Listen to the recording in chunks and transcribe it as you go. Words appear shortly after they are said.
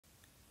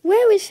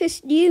Where is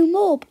this new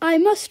mob? I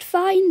must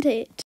find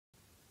it.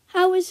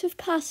 Hours have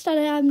passed and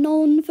I am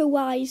none the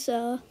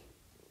wiser.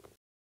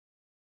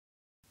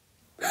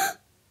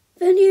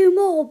 The new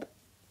mob.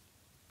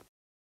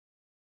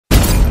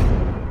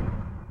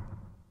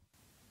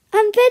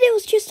 And then it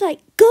was just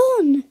like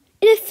gone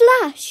in a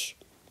flash.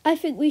 I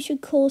think we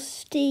should call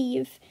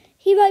Steve.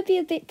 He might be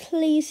a bit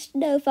pleased to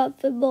know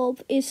that the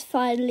mob is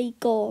finally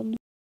gone.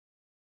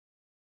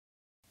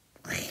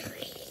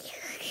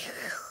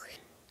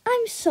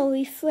 I'm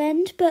sorry,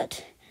 friend,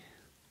 but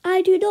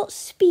I do not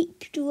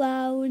speak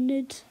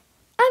drowned.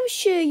 I'm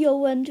sure you're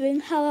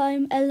wondering how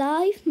I'm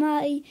alive,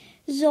 my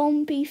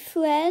zombie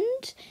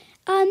friend.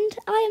 And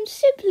I am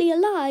simply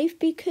alive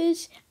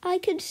because I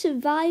can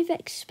survive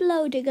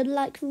exploding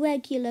unlike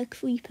regular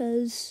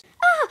creepers.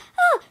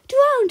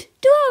 Drowned,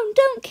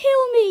 don't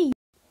kill me.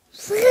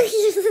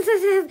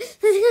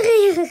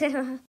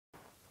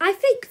 I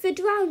think the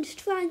drowned's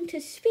trying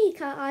to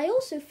speak. I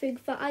also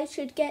think that I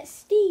should get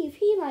Steve.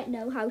 He might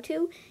know how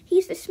to.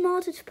 He's the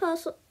smartest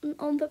person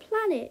on the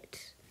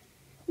planet.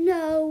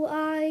 No,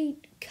 I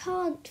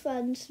can't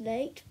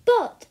translate,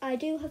 but I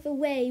do have a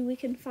way we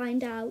can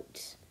find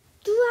out.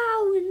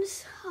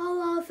 Drowns are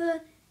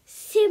rather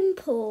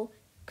simple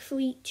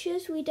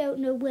creatures. We don't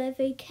know where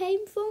they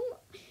came from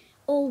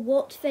or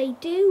what they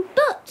do,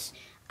 but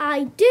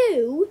I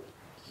do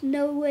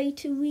know a way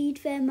to read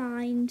their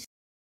minds.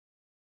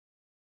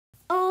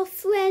 Our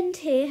friend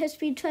here has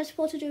been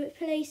transported to a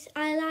place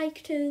I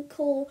like to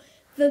call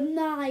the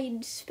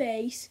mind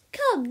space.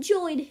 Come,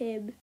 join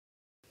him.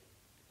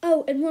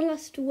 Oh, and one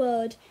last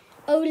word.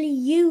 Only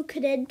you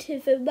can enter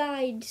the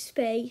mind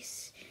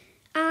space.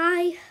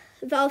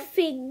 There are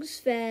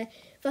things there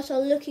that are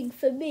looking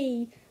for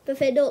me, but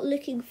they're not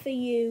looking for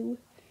you.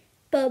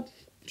 But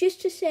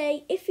just to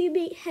say, if you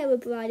meet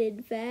Herobrine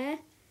in there,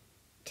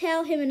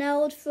 tell him an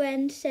old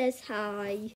friend says hi.